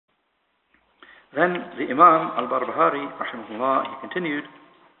Then the Imam al-Barbahari, rahimahullah, he continued,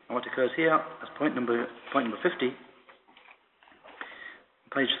 and what occurs here as point number 50,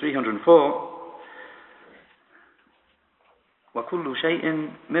 page 304, وَكُلُّ شَيْءٍ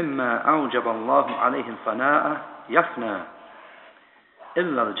مِمَّا أَوْجَبَ اللَّهُ عَلَيْهِ الْفَنَاءَ يَفْنَى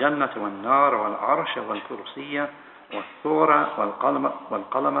إِلَّا الْجَنَّةَ وَالنَّارَ وَالْعَرْشَ وَالْكُرْسِيَّ وَالثُّورَ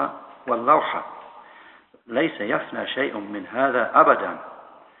وَالْقَلَمَ وَاللَّوْحَ لَيْسَ يَفْنَى شَيْءٌ مِنْ هَذَا أَبَدًا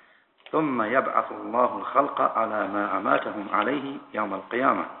ثم يبعث الله الخلق على ما أماتهم عليه يوم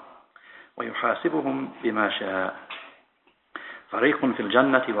القيامة ويحاسبهم بما شاء فريق في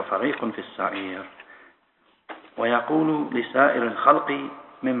الجنة وفريق في السعير ويقول لسائر الخلق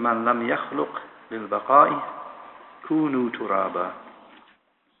ممن لم يخلق للبقاء كونوا ترابا.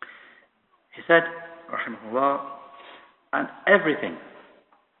 He said, rahimahullah, and everything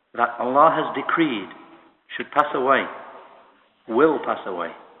that Allah has decreed should pass away will pass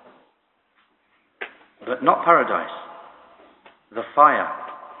away. But not paradise, the fire,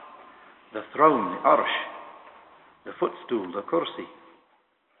 the throne, the arsh, the footstool, the kursi,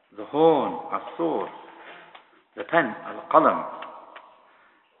 the horn, al-thur, the pen, al-qalam,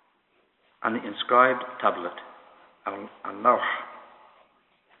 and the inscribed tablet, al-lawh.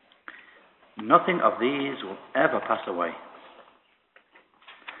 Nothing of these will ever pass away.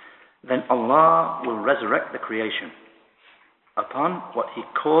 Then Allah will resurrect the creation upon what He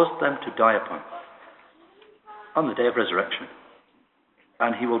caused them to die upon on the day of resurrection,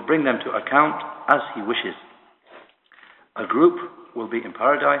 and He will bring them to account as He wishes. A group will be in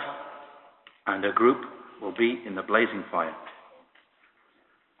paradise and a group will be in the blazing fire.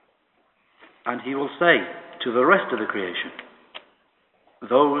 And He will say to the rest of the creation,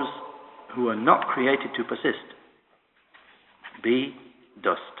 those who are not created to persist, be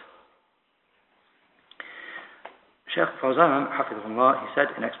dust. Shaykh Fawzan, hafidhullah, he said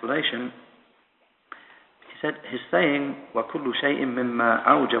in explanation, said his saying وَكُلُّ شَيْءٍ مِمَّا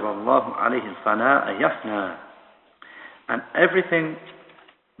أَوْجَبَ اللَّهُ عَلَيْهِ الْفَنَاءَ يَفْنَى, and everything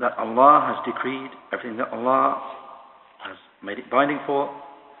that Allah has decreed, everything that Allah has made it binding for,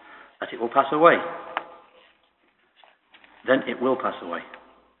 that it will pass away, then it will pass away.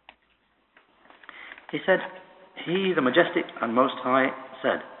 He said, He, the Majestic and Most High,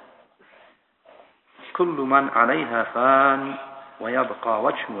 said, كُلُّ مَنْ عَلَيْهَا فَانٍ وَيَبْقَى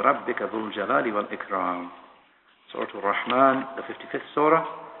وَجْهُ رَبِّكَ ذُو الْجَلَالِ وَالْإِكْرَامِ. Surah Al-Rahman, the 55th Surah,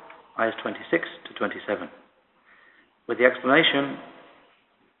 ayahs 26 to 27. With the explanation,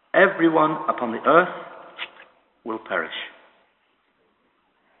 everyone upon the earth will perish.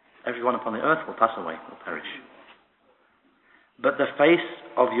 Everyone upon the earth will pass away, will perish. But the face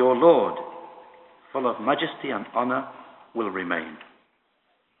of your Lord, full of majesty and honor, will remain.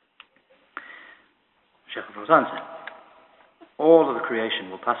 Shaykh al-Fawzan said, all of the creation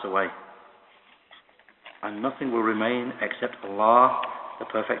will pass away, and nothing will remain except Allah, the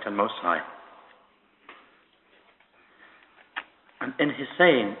Perfect and Most High. And in His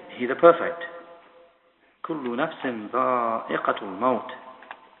saying, He the Perfect, كُلُّ نَفْسٍ ذَائِقَةُ الْمَوْتِ,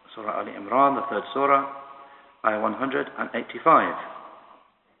 Surah Ali Imran, the 3rd Surah, ayah 185.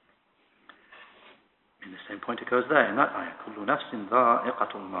 In the same point occurs there, in that ayah, كُلُّ نَفْسٍ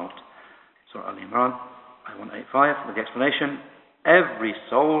ذَائِقَةُ الْمَوْتِ, Surah Ali Imran, ayah 185, with the explanation, every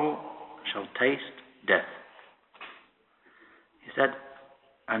soul shall taste death. He said,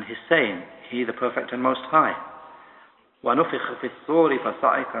 and His saying, He the Perfect and Most High, وَنُفِخَ فِي الصُّورِ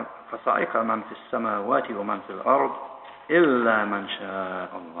فَصَعِقَ مَنْ فِي السَّمَاوَاتِ وَمَنْ فِي الْأَرْضِ إِلَّا مَنْ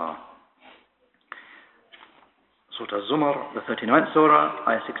شَاءَ اللَّهِ. Surah Az-Zumar, the 39th Surah,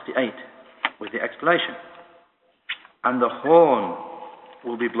 ayah 68, with the explanation, and the horn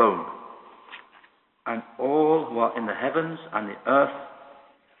will be blown, and all who are in the heavens and the earth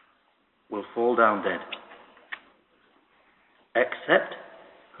will fall down dead, except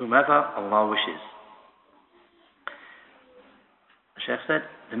whomever Allah wishes. The Shaykh said,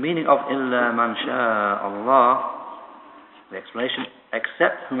 the meaning of إِلَّا مَنْ شَاءَ اللَّهِ, the explanation,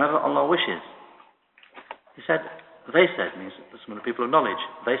 except whomever Allah wishes. He said, they said, means some of the people of knowledge,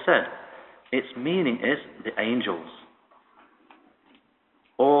 they said, its meaning is the angels,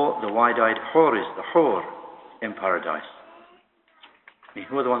 or the wide-eyed houris, the hur in paradise.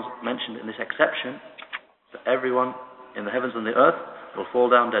 Who are the ones mentioned in this exception? That everyone in the heavens and the earth will fall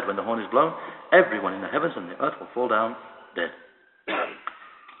down dead when the horn is blown. Everyone in the heavens and the earth will fall down dead.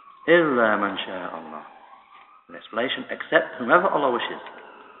 إِلَّا مَنْ شَاءَ اللَّهِ. An explanation, except whomever Allah wishes.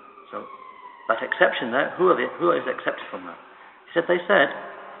 So that exception there, who is accepted from that? He said, they said,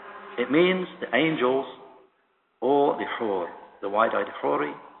 it means the angels or the hur, the wide-eyed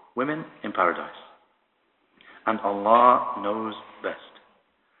huri, women in paradise. And Allah knows best.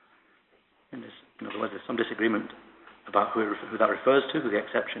 In this there's some disagreement about who that refers to, who the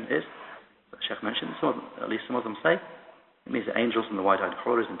exception is. The Sheikh mentioned, at least some of them say, it means the angels and the wide-eyed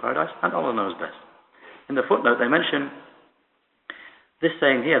huris in paradise, and Allah knows best. In the footnote, they mention this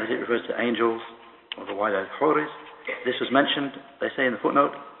saying here, that it refers to angels or the wide-eyed huris. This was mentioned, they say in the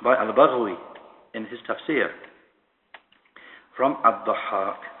footnote, by Al-Baghawi in his tafsir, from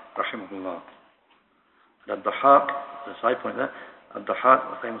Ad-Dahhak, rahimahullah. Ad-Dahhak, the side point there,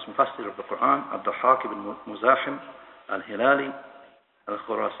 Ad-Dahhak, the famous mufassir of the Quran, Ad-Dahhak ibn Muzahim al-Hilali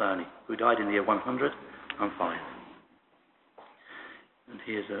al-Khurasani, who died in the year 105. And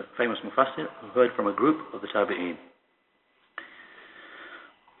he is a famous mufassir who heard from a group of the Tabi'een.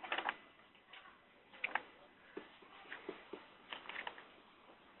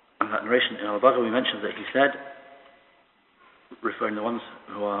 And that narration in Al-Baghawi mentions that he said, referring to the ones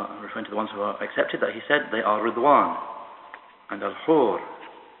who are accepted, that he said they are Ridwan and Al-Hur,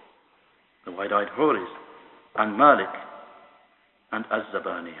 the wide-eyed Huris, and Malik and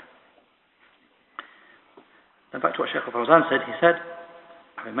Az-Zabaniyah. Then back to what Shaykh al-Fawzan said, he said,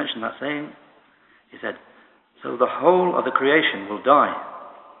 having mentioned that saying, he said, so the whole of the creation will die,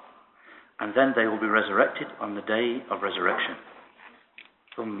 and then they will be resurrected on the day of resurrection.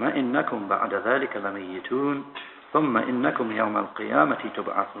 ثم إنكم بعد ذلك لميتون ثم إنكم يوم القيامة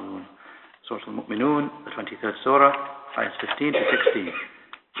تبعثون. Surah Al-Mu'minun, the 23rd surah, ayahs 15 to 16,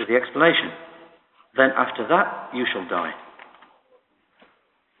 with the explanation. Then after that you shall die.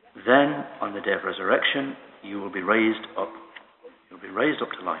 Then on the day of resurrection you will be raised up. You'll be raised up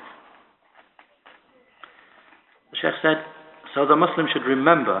to life. The Shaykh said, so the Muslim should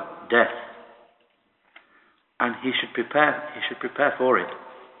remember death, and he should prepare for it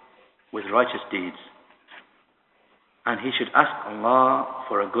with righteous deeds, and he should ask Allah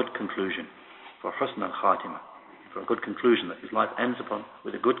for a good conclusion, for husn al-khatimah, for a good conclusion, that his life ends upon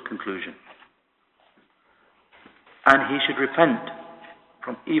with a good conclusion. And he should repent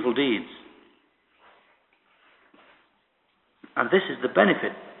from evil deeds. And this is the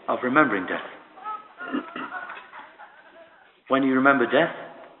benefit of remembering death. When you remember death,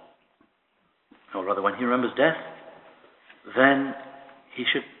 or rather when he remembers death, then he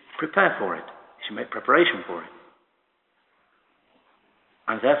should prepare for it. He should make preparation for it.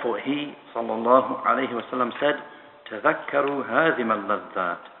 And therefore he, sallallahu alayhi wa sallam, said, تذكروا هذم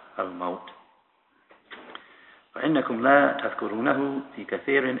اللذات الموت فإنكم لا تذكرونه في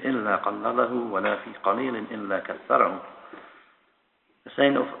كثير إلا قلله ولا في قليل إلا كثره. The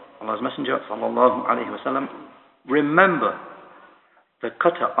saying of Allah's Messenger, sallallahu alayhi wa sallam, remember the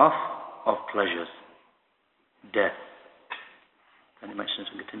cutter off of pleasures, death. And he mentions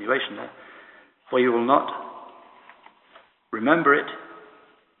a continuation there. For you will not remember it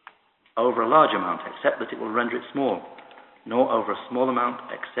over a large amount, except that it will render it small, nor over a small amount,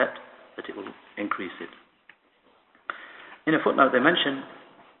 except that it will increase it. In a footnote they mention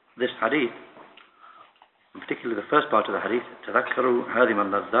this hadith, and particularly the first part of the hadith, تذكروا هذه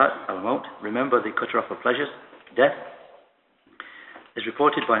اللذات الموت, remember the cutter off of pleasures, death, is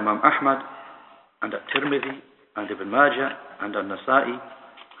reported by Imam Ahmad and At-Tirmidhi and Ibn Majah and An-Nasa'i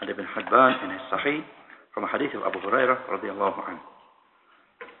and Ibn Hibban in his Sahih from a hadith of Abu Hurairah radiyallahu anhu.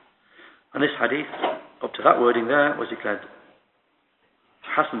 And this hadith, up to that wording there, was declared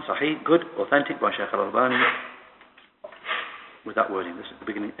Hasan Sahih, good, authentic by Shaykh al-Albani, with that wording. This is the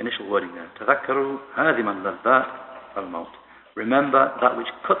beginning, initial wording there. تذكروا هذه اللذات الموت. Remember that which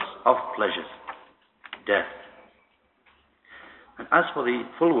cuts off pleasures, death. And as for the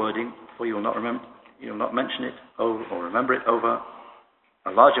full wording, for you will not mention it over, or remember it over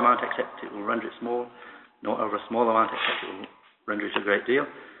a large amount, except it will render it small, nor over a small amount, except it will render it a great deal.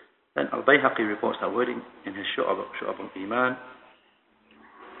 Then Al-Bayhaqi reports that wording in his Shu'ab al-Iman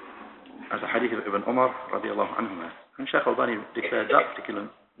as a hadith of Ibn Umar radiyallahu anhu. And Shaykh al-Albani declared that particular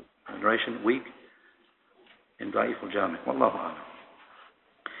narration weak in Da'if al-Jami'. Wallahu a'lam.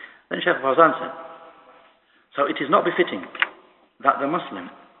 Then Shaykh al-Fawzan said, so it is not befitting that the Muslim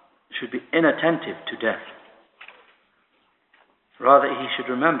should be inattentive to death. Rather, he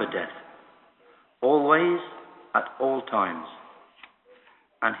should remember death, always, at all times,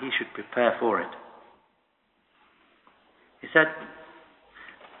 and he should prepare for it. He said,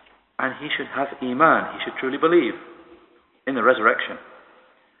 and he should have Iman, he should truly believe in the resurrection.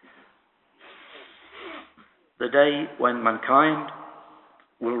 The day when mankind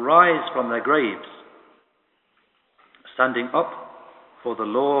will rise from their graves, standing up for the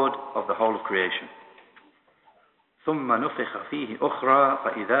Lord of the whole of creation. ثُمَّ نُفِخَ فِيهِ أُخْرَى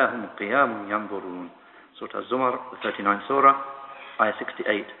فَإِذَا هُمْ قِيَامٌ يَنْظُرُونَ. Surah Az-Zumar, the 39th surah, ayah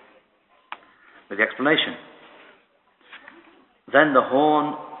 68. With the explanation. Then the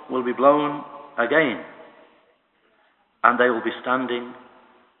horn will be blown again, and they will be standing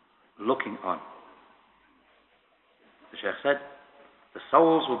looking on. The Shaykh said, the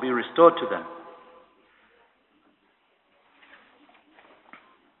souls will be restored to them.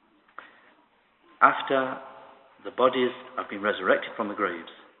 After the bodies have been resurrected from the graves.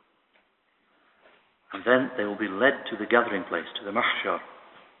 And then they will be led to the gathering place, to the mahshar,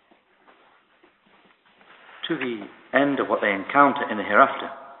 to the end of what they encounter in the hereafter,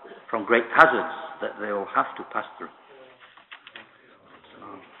 from great hazards that they will have to pass through.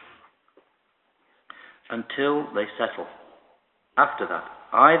 Until they settle. After that,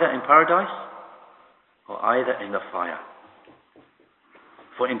 either in paradise or either in the fire.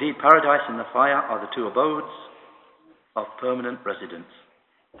 For indeed, paradise and the fire are the two abodes of permanent residence.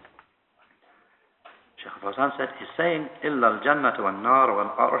 Shaykh Fawzan said, he's saying, إِلَّا الْجَنَّةُ وَالنَّارُ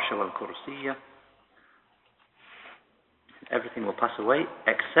وَالْأَرْشَ وَالْكُرْسِيَّ. Everything will pass away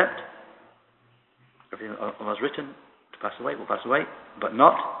except, everything that was written to pass away will pass away, but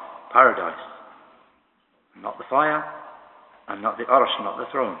not paradise, not the fire, and not the arsh, not the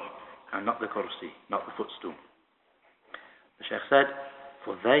throne, and not the kursi, not the footstool. The Shaykh said,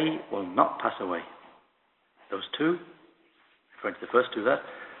 for they will not pass away. Those two, referring to the first two there,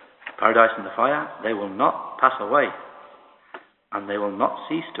 paradise and the fire, they will not pass away, and they will not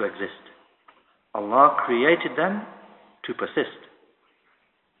cease to exist. Allah created them to persist.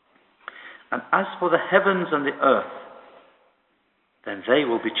 And as for the heavens and the earth, then they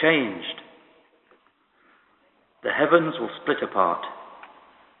will be changed. The heavens will split apart,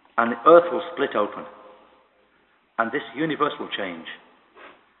 and the earth will split open, and this universe will change.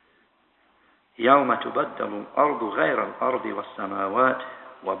 يَوْمَ تُبَدَّلُ الْأَرْضُ غَيْرَ الْأَرْضِ وَالسَّمَاوَاتِ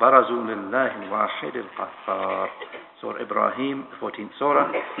وَبَرَزُوا لِلَّهِ الْوَاحِدِ الْقَهَّارِ. Surah Ibrahim, 14th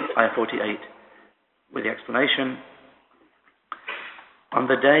Surah, Ayah 48, with the explanation, on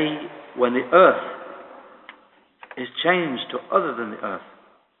the day when the earth is changed to other than the earth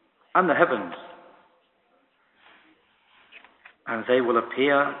and the heavens, and they will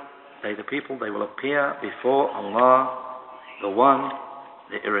appear, they the people, they will appear before Allah, the One,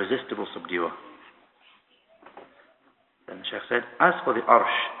 the irresistible subduer. Then the Shaykh said, as for the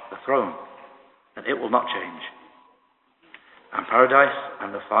arsh, the throne, then it will not change. And paradise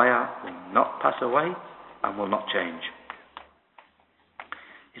and the fire will not pass away and will not change.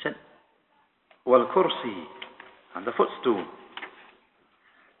 He said, wal kursi, and the footstool.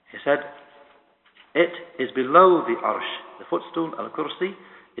 He said, it is below the arsh. The footstool, al-kursi,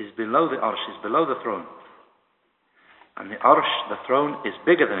 is below the arsh, is below the throne. And the arsh, the throne, is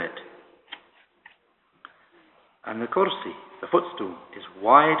bigger than it. And the kursi, the footstool, is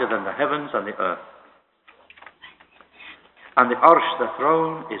wider than the heavens and the earth. And the arsh, the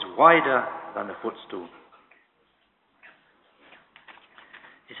throne, is wider than the footstool.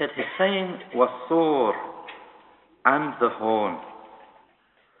 He said, his saying was Thor and the horn.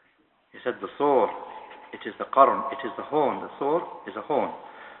 He said the Thor, it is the qarn, it is the horn. The Thor is a horn,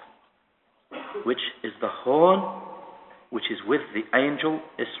 which is the horn which is with the angel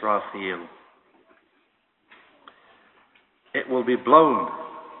Israfil. It will be blown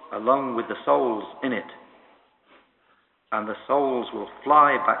along with the souls in it, and the souls will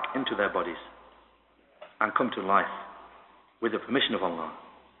fly back into their bodies and come to life with the permission of Allah.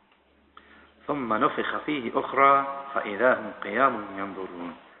 ثُمَّ نُفِخَ فِيهِ أُخْرَى فَإِذَا هُمْ قِيَامٌ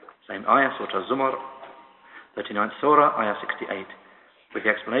يَنْظُرُونَ. Same ayah, Surah Zumar, 39th Surah, ayah 68, with the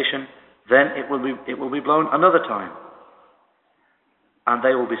explanation, then it will be blown another time, and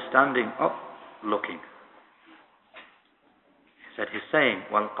they will be standing up looking. He said, he's saying,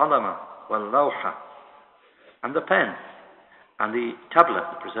 وَالْقَلَمَ وَاللَّوْحَ, and the pen, and the tablet,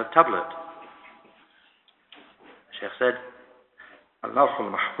 the preserved tablet. The Shaykh said, اللَّوْحُ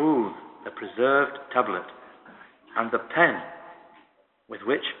الْمَحْفُوظ, the preserved tablet, and the pen with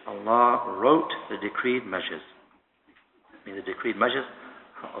which Allah wrote the decreed measures. I mean the decreed measures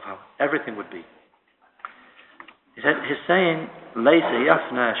of how everything would be. He said, he's saying, لَيْسَ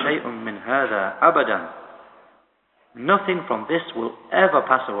يَفْنَى شَيْءٌ مِّنْ هَذَا أَبَدًا. Nothing from this will ever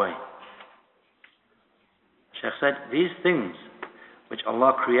pass away. Shaykh said, these things which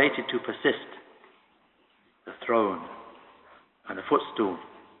Allah created to persist, the throne, and the footstool,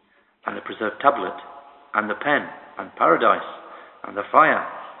 and the preserved tablet, and the pen, and paradise, and the fire,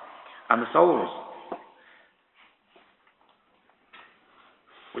 and the souls,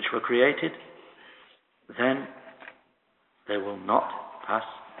 which were created, then they will not pass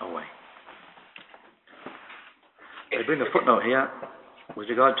away. They bring a footnote here with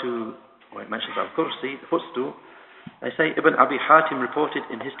regard to when it mentions al-kursi, the footstool. They say Ibn Abi Hatim reported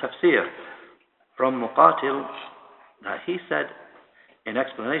in his tafsir from Muqatil that he said in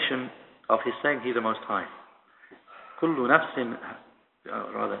explanation of his saying, He the Most High. كل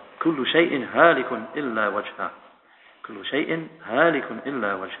شيء هالك إلا وجهه. كل شيء هالك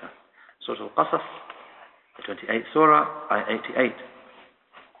إلا وجهه. Surah Al-Qasas, the 28th Surah, Ayah 88.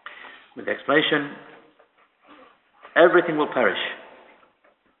 With the explanation, everything will perish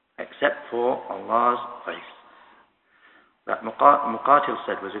except for Allah's face. That Muqatil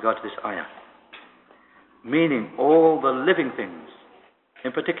said with regard to this ayah, meaning all the living things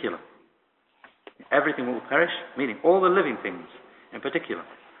in particular. Everything will perish, meaning all the living things in particular,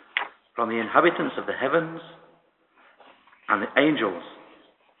 from the inhabitants of the heavens and the angels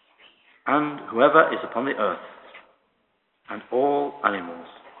and whoever is upon the earth and all animals,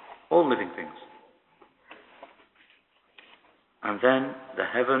 all living things. And then the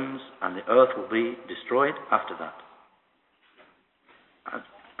heavens and the earth will be destroyed after that.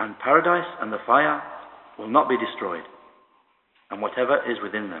 And paradise and the fire will not be destroyed, and whatever is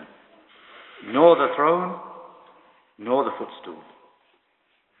within them, nor the throne, nor the footstool.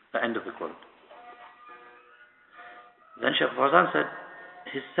 The end of the quote. Then Shaykh Fawzan said,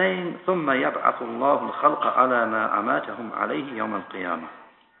 he's saying, ثُمَّ يَبْعَثُ اللَّهُ الْخَلْقَ عَلَى مَا أَمَاتَهُمْ عَلَيْهِ يَوْمَ الْقِيَامَةِ.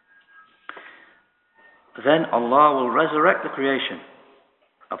 Then Allah will resurrect the creation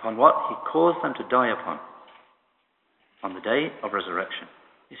upon what He caused them to die upon, on the day of resurrection.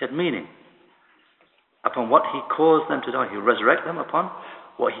 He said, meaning, upon what He caused them to die. He will resurrect them upon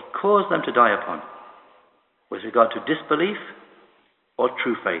what He caused them to die upon, with regard to disbelief or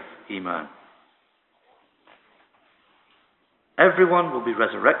true faith, Iman. Everyone will be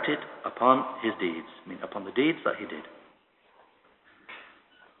resurrected upon his deeds, I mean upon the deeds that he did.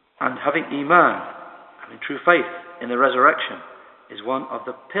 And having Iman, having true faith in the resurrection, is one of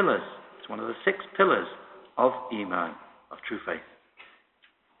the pillars, it's one of the 6 pillars of Iman, of true faith.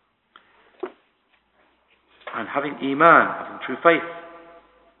 And having Iman, having true faith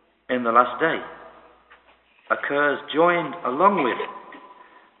in the last day, occurs joined along with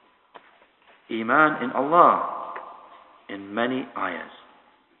Iman in Allah in many ayahs.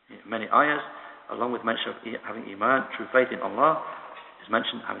 Many ayahs, along with mention of having Iman, true faith in Allah, is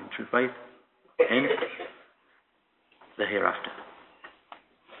mentioned having true faith in the hereafter.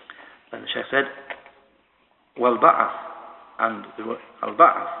 Then the Shaykh said, وَالْبَعَث, and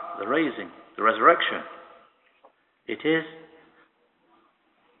al-ba'ath, the raising, the resurrection, it is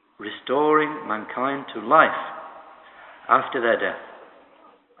restoring mankind to life after their death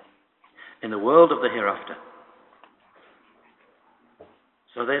in the world of the hereafter.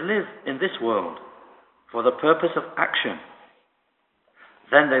 So they live in this world for the purpose of action.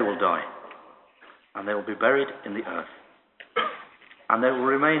 Then they will die, and they will be buried in the earth, and they will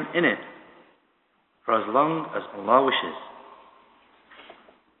remain in it for as long as Allah wishes,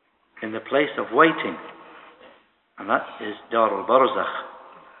 in the place of waiting, and that is Darul Barzakh,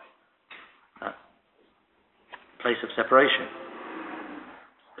 that place of separation,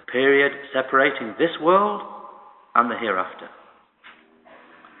 the period separating this world and the hereafter.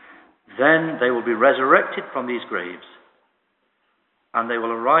 Then they will be resurrected from these graves, and they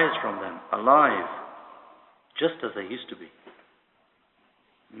will arise from them alive, just as they used to be.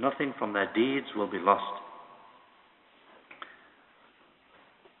 Nothing from their deeds will be lost.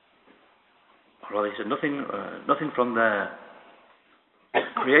 Or rather, he said, nothing from their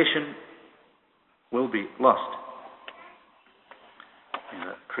creation will be lost.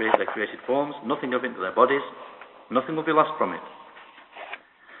 Their created forms, nothing of it, their bodies, nothing will be lost from it.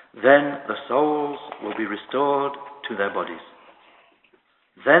 Then the souls will be restored to their bodies.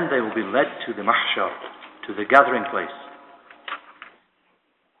 Then they will be led to the mahshar, to the gathering place,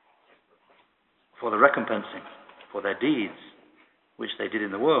 for the recompensing, for their deeds which they did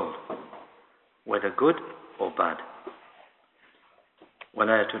in the world, whether good or bad.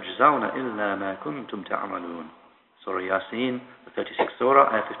 وَلَا تُجْزَوْنَ إِلَّا مَا كُنْتُمْ تَعْمَلُونَ. Surah Yasin, the 36th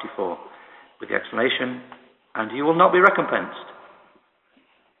Surah, Ayah 54, with the explanation, and you will not be recompensed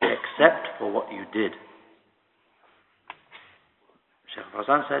except for what you did. Shaykh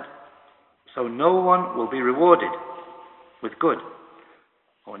Fawzan said, so no one will be rewarded with good,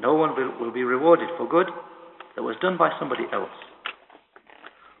 or no one will be rewarded for good that was done by somebody else,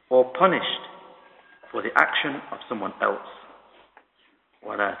 or punished for the action of someone else.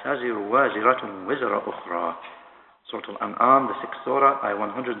 وَلَا تَزِرُ وَازِرَةٌ وِزْرَ أُخْرَى. Surah Al-An'am, the 6th Surah, Ayah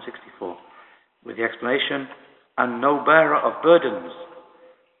 164, with the explanation, and no bearer of burdens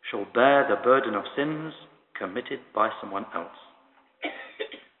shall bear the burden of sins committed by someone else.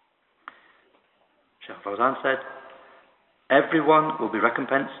 Shaykh Fawzan said, everyone will be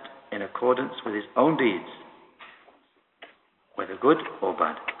recompensed in accordance with his own deeds, whether good or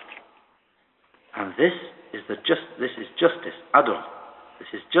bad. And this is justice, adl,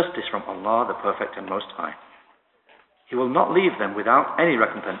 This is justice from Allah, the Perfect and Most High. He will not leave them without any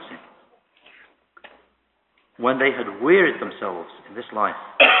recompensing. When they had wearied themselves in this life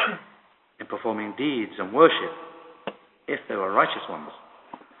in performing deeds and worship, if they were righteous ones,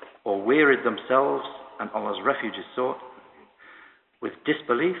 or wearied themselves and Allah's refuge is sought, with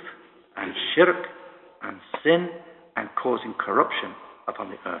disbelief and shirk and sin and causing corruption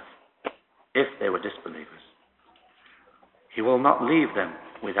upon the earth, if they were disbelievers, He will not leave them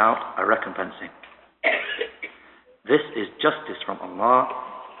without a recompensing. This is justice from Allah,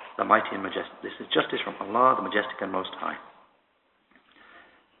 the Mighty and Majestic. This is justice from Allah, the Majestic and Most High.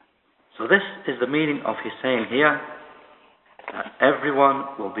 So this is the meaning of His saying here, that everyone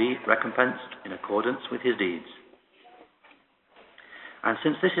will be recompensed in accordance with his deeds. And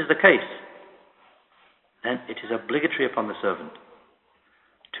since this is the case, then it is obligatory upon the servant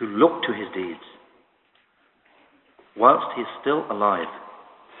to look to his deeds whilst he is still alive.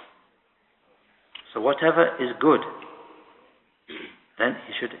 So whatever is good, then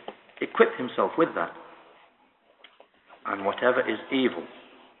he should equip himself with that. And whatever is evil,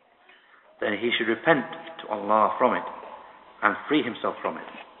 then he should repent to Allah from it and free himself from it,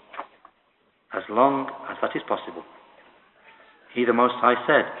 as long as that is possible. He, the Most High,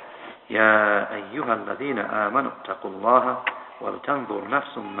 said, يَا أَيُّهَا الَّذِينَ آمَنُوا اتَّقُوا اللَّهَ وَلْتَنْظُرْ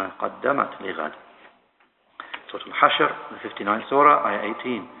نَفْسٌ مَا قَدَّمَتْ لِغَدٍ. Surah Al-Hashr, the 59th Surah, Ayah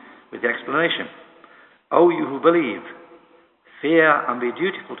 18, with the explanation, O you who believe, fear and be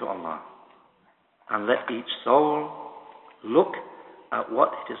dutiful to Allah, and let each soul look at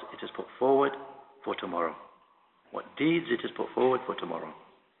what it has put forward for tomorrow. What deeds it has put forward for tomorrow.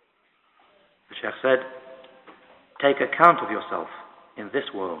 The Shaykh said, take account of yourself in this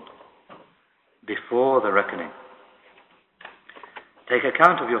world before the reckoning. Take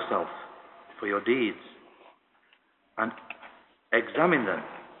account of yourself for your deeds and examine them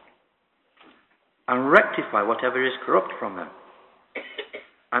and rectify whatever is corrupt from them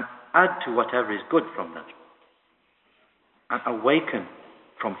and add to whatever is good from them and awaken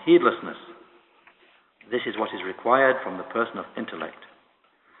from heedlessness. This is what is required from the person of intellect.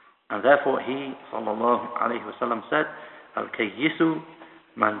 And therefore he, sallallahu alayhi wa sallam, said, Al-kayyisu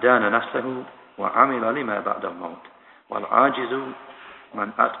man dana nafsahu wa amila lima ba'da al-maut wal-ajizu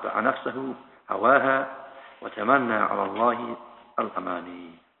man atba'a nafsahu hawaha wa tamanna ala Allahi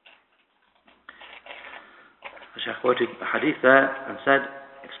al-amani. The Shaykh quoted a hadith there and said,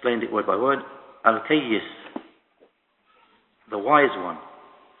 explained it word by word, Al-kayyis, the wise one.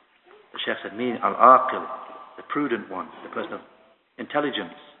 The Shaykh said, meaning al-aqil, the prudent one, the person of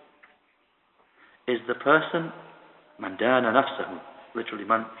intelligence, is the person, man dana nafsahu, literally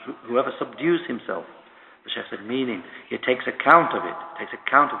man, whoever subdues himself. The Shaykh said, meaning he takes account of it, takes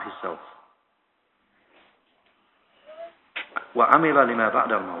account of himself. Wa amila lima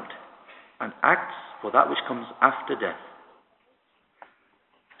ba'da al-maut, and acts for that which comes after death.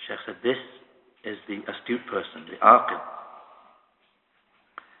 The Shaykh said, this is the astute person, the aqil.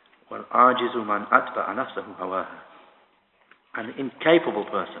 وَالْعَاجِزُ مَنْ أَتْبَعَ نَفْسَهُ هَوَاهَا. An incapable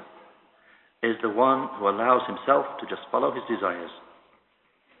person is the one who allows himself to just follow his desires.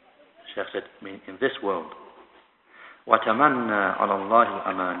 Shaykh said, in this world. وَتَمَنَّى عَلَى اللَّهِ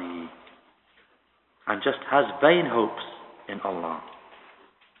الْأَمَانِي. And just has vain hopes in Allah.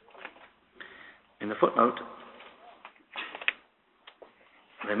 In the footnote,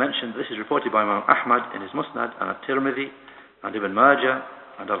 they mentioned, this is reported by Imam Ahmad in his Musnad, and At-Tirmidhi, and Ibn Majah,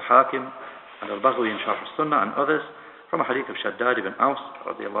 and Al-Hakim, and Al-Baghawi in Sharh as-Sunnah, and others, from a hadith of Shaddad ibn Aus,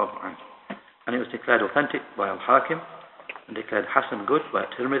 radiallahu anhu. And it was declared authentic by Al-Hakim, and declared Hasan good by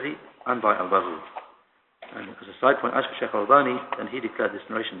At-Tirmidhi, and by Al-Baghawi. And as a side point, as for Shaykh Al-Albani, then he declared this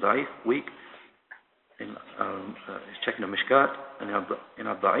narration da'if, weak, in his checking of Mishkat, and in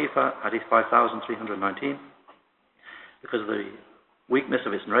Al-Da'ifa, hadith 5319, because of the weakness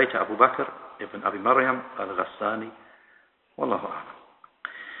of its narrator, Abu Bakr ibn Abi Maryam al-Ghassani, wallahu a'lam.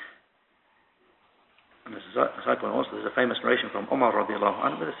 And as a side point also, there's a famous narration from Umar radiallahu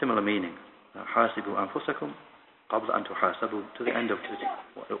anhu with a similar meaning. Hasibu anfusakum qabla an tuhasabu, to the end of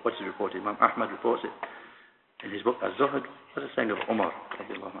what is reported. Imam Ahmad reports it in his book Az-Zuhd, as a saying of Umar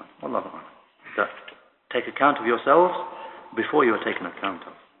radiallahu anhu. Wallahu a'lam. That take account of yourselves before you are taken account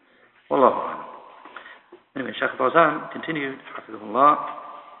of. Wallahu a'lam. Anyway, Shaykh Fawzan continued, hafidhahullah,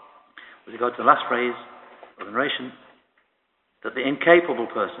 with regard to the last phrase of the narration, that the incapable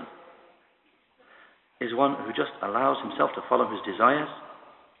person is one who just allows himself to follow his desires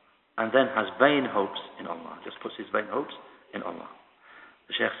and then has vain hopes in Allah, just puts his vain hopes in Allah.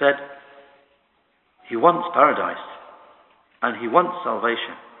 The Shaykh said, he wants paradise and he wants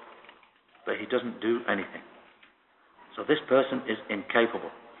salvation, but he doesn't do anything. So this person is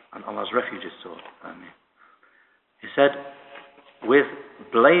incapable, and Allah's refuge is sought. Amen. He said, with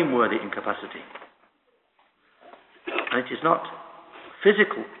blameworthy incapacity. And it is not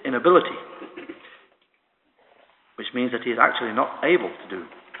physical inability, which means that he is actually not able to do,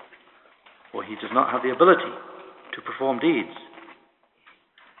 or he does not have the ability to perform deeds.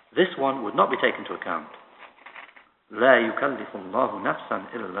 This one would not be taken into account. لا يكلف الله نفسا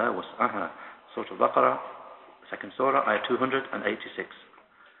إلا وسعها. Surah Al-Baqarah, second surah, ayah 286.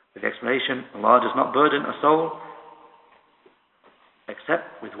 With the explanation, Allah does not burden a soul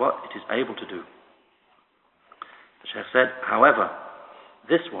except with what it is able to do. The Shaykh said, however,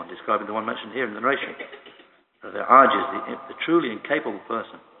 this one, describing the one mentioned here in the narration, the ajiz, the truly incapable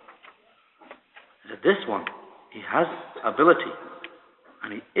person, that this one, he has ability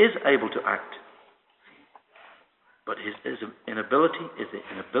and he is able to act, but his inability is the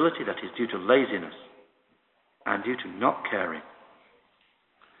inability that is due to laziness and due to not caring.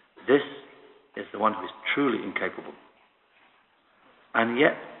 This is the one who is truly incapable. And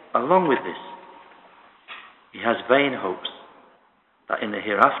yet, along with this, he has vain hopes that in the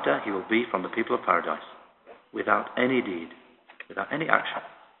hereafter he will be from the people of paradise, without any deed, without any action.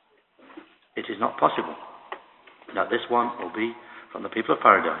 It is not possible that this one will be from the people of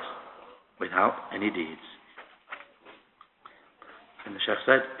paradise, without any deeds. And the Shaykh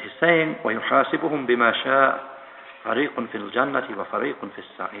said, he's saying, وَيُحَاسِبُهُمْ بِمَا شَاءَ فَرِيقٌ فِي الْجَنَّةِ وَفَرِيقٌ فِي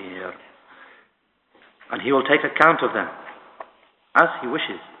السَّعِيرِ. And he will take account of them as he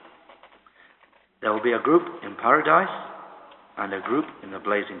wishes. There will be a group in paradise and a group in the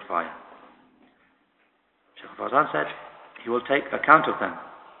blazing fire. Shaykh Fawzan said, he will take account of them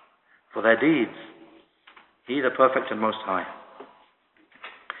for their deeds. He, the perfect and most high.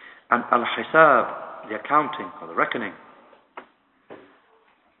 And al-hisab, the accounting or the reckoning,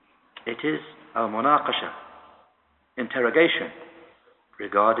 it is al-munaqasha, interrogation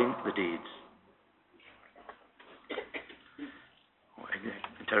regarding the deeds.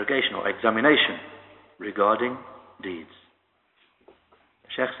 Interrogation or examination regarding deeds.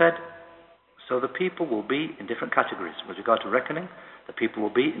 Sheikh said, so the people will be in different categories. With regard to reckoning, the people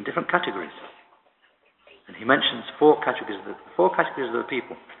will be in different categories. And he mentions four categories of the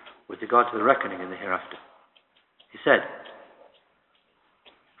people with regard to the reckoning in the hereafter. He said,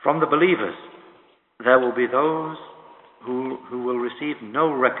 from the believers, there will be those who will receive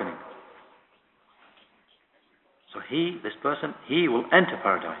no reckoning. So this person will enter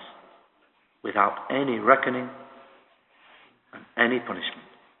paradise without any reckoning and any punishment.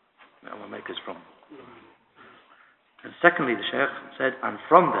 May Allah make us from. And secondly, the Shaykh said, and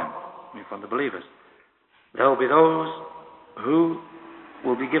from them, I mean from the believers, there will be those who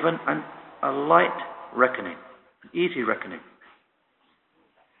will be given a light reckoning, an easy reckoning.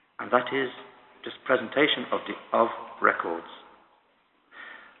 And that is just presentation of records.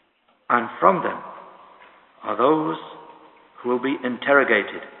 And from them are those who will be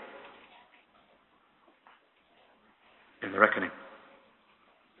interrogated in the reckoning.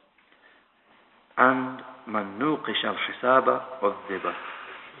 And man nuqish al-hisaba udhiba.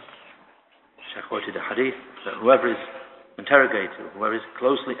 Shaykh quoted a hadith that whoever is interrogated, whoever is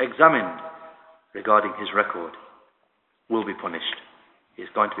closely examined regarding his record, will be punished. He is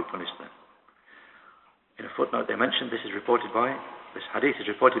going to be punished then. In a footnote they mentioned this hadith is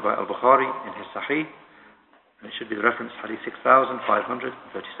reported by Al-Bukhari in his Sahih, and it should be the reference hadith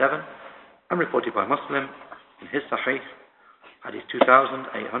 6537, and reported by Muslim in his Sahih, hadith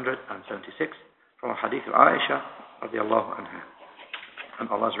 2876, from a hadith of Aisha radiallahu anha. And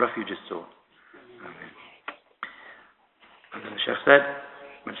Allah's refuge is sought. Amen. And then the Shaykh said,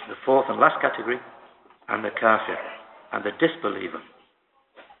 mentioned the fourth and last category, and the kafir, and the disbeliever,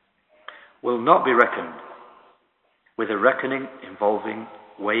 will not be reckoned with a reckoning involving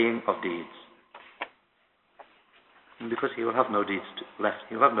weighing of deeds. And because he will have no deeds left,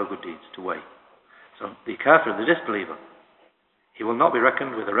 he will have no good deeds to weigh. So the kafir, the disbeliever, he will not be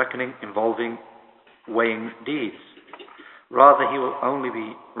reckoned with a reckoning involving weighing deeds. Rather, he will only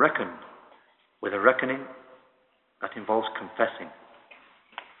be reckoned with a reckoning that involves confessing.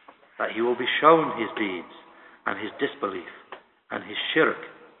 That he will be shown his deeds and his disbelief and his shirk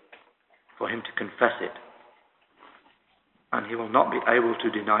for him to confess it. And he will not be able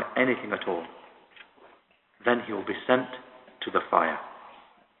to deny anything at all. Then he will be sent to the fire.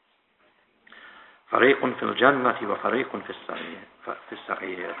 فَرِيقٌ فِي الْجَنَّةِ وَفَرِيقٌ فِي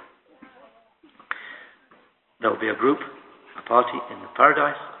السَّعِيرِ. There will be a group, a party in the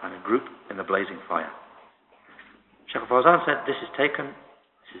paradise and a group in the blazing fire. Shaykh Fawzan said this is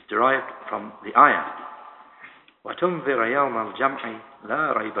derived from the ayah. وَتُنذِرَ يَوْمَ الْجَمْعِ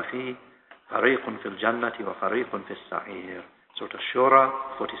لَا رَيْبَ فِيهِ فَرِيقٌ فِي الْجَنَّةِ وَفَرِيقٌ فِي السَّعِيرِ. Surah Shura,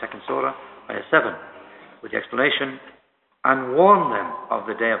 42nd Surah, Ayah 7, with the explanation, and warn them of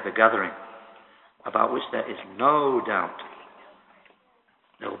the day of the gathering, about which there is no doubt.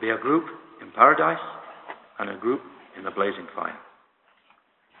 There will be a group in paradise and a group in the blazing fire.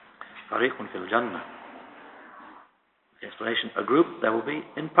 فَرِيقٌ فِي الْجَنَّةِ. The explanation, a group there will be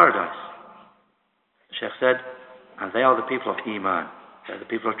in paradise. The Shaykh said, and they are the people of Iman, they are the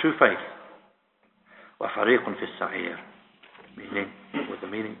people of true faith. وَفَرِيقٌ فِي السَّعِيرِ, meaning, with the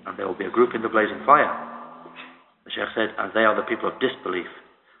meaning, and there will be a group in the blazing fire. The Shaykh said, and they are the people of disbelief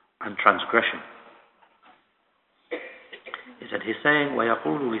and transgression. He said, he's saying,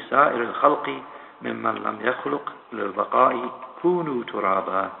 وَيَقُولُ لِسَائِرِ الْخَلْقِ مِمَّنْ لَمْ يَخْلُقْ لِلْبَقَاءِ كُونُوا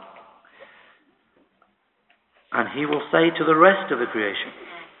تُرَابًا. And he will say to the rest of the creation,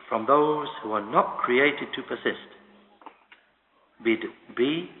 from those who are not created to persist,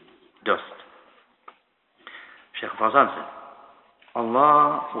 be dust. Shaykh Fawzan said,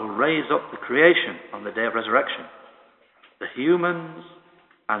 Allah will raise up the creation on the day of resurrection, the humans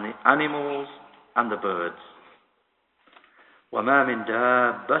and the animals and the birds. وَمَا مِن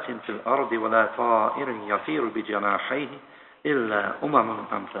دَابَّةٍ فِي الْأَرْضِ وَلَا طَائِرٍ يَطِيرُ بِجَنَاحَيْهِ إِلَّا أُمَمٌ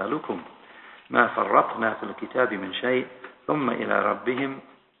أَمْثَالُكُمْ مَا فَرَّطْنَا فِي الْكِتَابِ مِنْ شَيْءٍ ثُمَّ إِلَى رَبِّهِمْ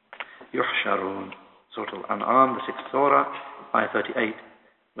يُحْشَرُونَ. Surah Al-An'am, the 6th Surah, Ayah 38,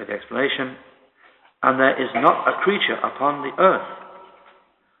 with the explanation, and there is not a creature upon the earth,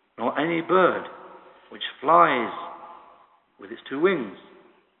 nor any bird which flies with its two wings,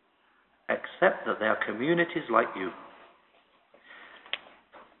 except that they are communities like you.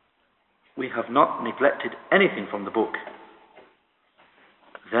 We have not neglected anything from the book.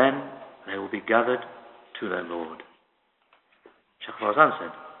 Then they will be gathered to their Lord. Shaykh Fawzan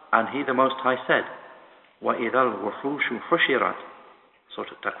said, and he the Most High said, وَإِذَا الْوُحُوشُ حُشِرَتْ.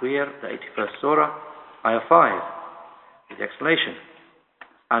 Surah Takwir, the 81st Surah, Ayah 5, with the explanation,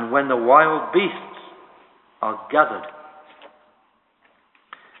 and when the wild beasts are gathered.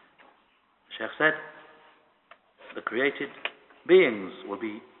 Shaykh said, the created beings will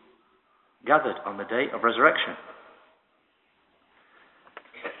be gathered on the day of resurrection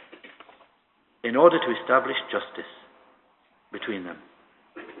in order to establish justice between them,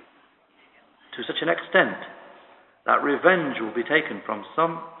 to such an extent that revenge will be taken from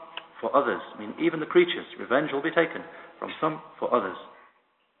some for others. I mean, even the creatures, revenge will be taken from some for others.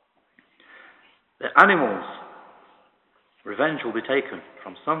 The animals, revenge will be taken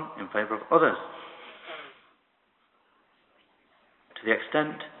from some in favor of others, to the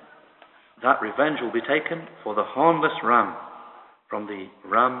extent that revenge will be taken for the hornless ram from the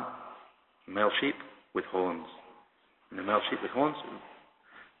ram, male sheep with horns. And the male sheep with horns who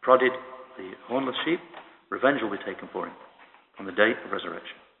prodded the hornless sheep, revenge will be taken for him on the day of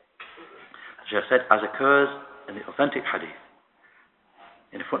resurrection. As I said, as occurs in the authentic hadith.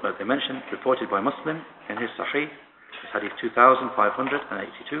 In a footnote they mentioned, reported by Muslim in his Sahih, hadith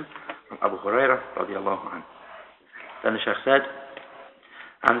 2582 from Abu Hurairah radiallahu anhu. Then the Shaykh said,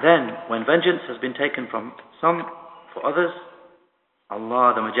 and then when vengeance has been taken from some for others,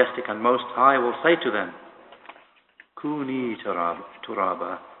 Allah the Majestic and Most High will say to them, Kuni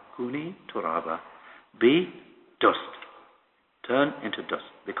turaba, Kuni turaba, be dust, turn into dust,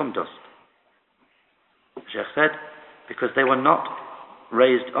 become dust. The Shaykh said, because they were not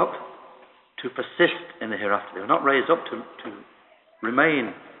raised up to persist in the hereafter. They were not raised up to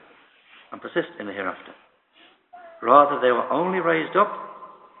remain and persist in the hereafter. Rather, they were only raised up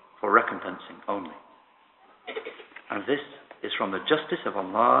for recompensing only. And this is from the justice of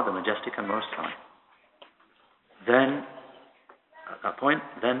Allah, the Majestic and Most High. Then, at that point,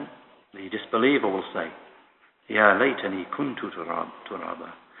 then the disbeliever will say, Ya laytani kuntu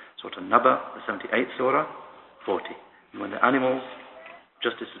turaba. Surah An-Naba, the 78th Surah, 40. And when the animals,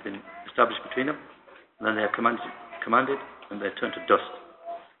 justice has been established between them, and then they are commanded, and they turn to dust.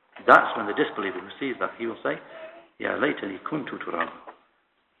 That's when the disbeliever receives that. He will say, Ya laytani kuntu turaba.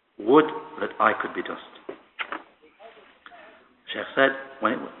 Would that I could be dust. Shaykh said,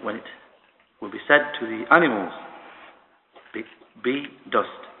 when it will be said to the animals, be dust,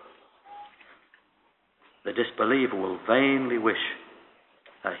 the disbeliever will vainly wish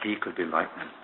that he could be like them.